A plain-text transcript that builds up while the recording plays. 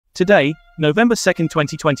Today, November 2nd,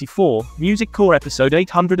 2024, Music Core episode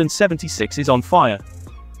 876 is on fire.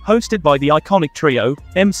 Hosted by the iconic trio,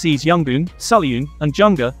 MCs Youngboon, Sullyun, and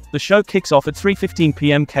Junga, the show kicks off at 3:15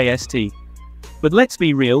 p.m. KST. But let's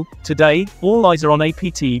be real, today, all eyes are on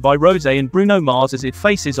APT by Rosé and Bruno Mars as it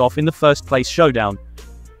faces off in the first place showdown.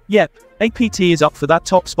 Yep, APT is up for that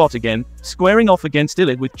top spot again, squaring off against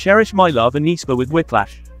Illit with Cherish My Love and aespa with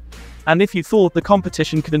Whiplash. And if you thought the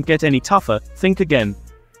competition couldn't get any tougher, think again.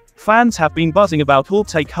 Fans have been buzzing about who'll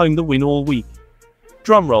take home the win all week.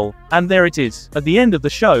 Drumroll, and there it is. At the end of the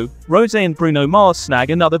show, Rosé and Bruno Mars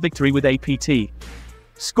snag another victory with APT.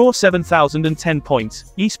 Score 7,010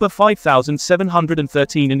 points, aespa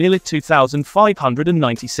 5,713 and Illit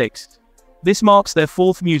 2,596. This marks their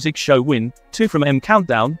fourth music show win, 2 from M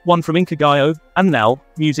Countdown, 1 from Inkigayo, and now,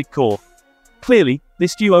 Music Core. Clearly,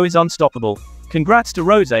 this duo is unstoppable. Congrats to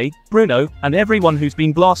Rosé, Bruno, and everyone who's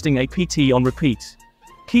been blasting APT on repeat.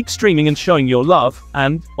 Keep streaming and showing your love,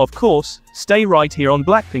 and, of course, stay right here on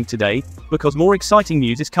Blackpink today, because more exciting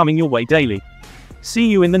news is coming your way daily. See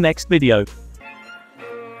you in the next video.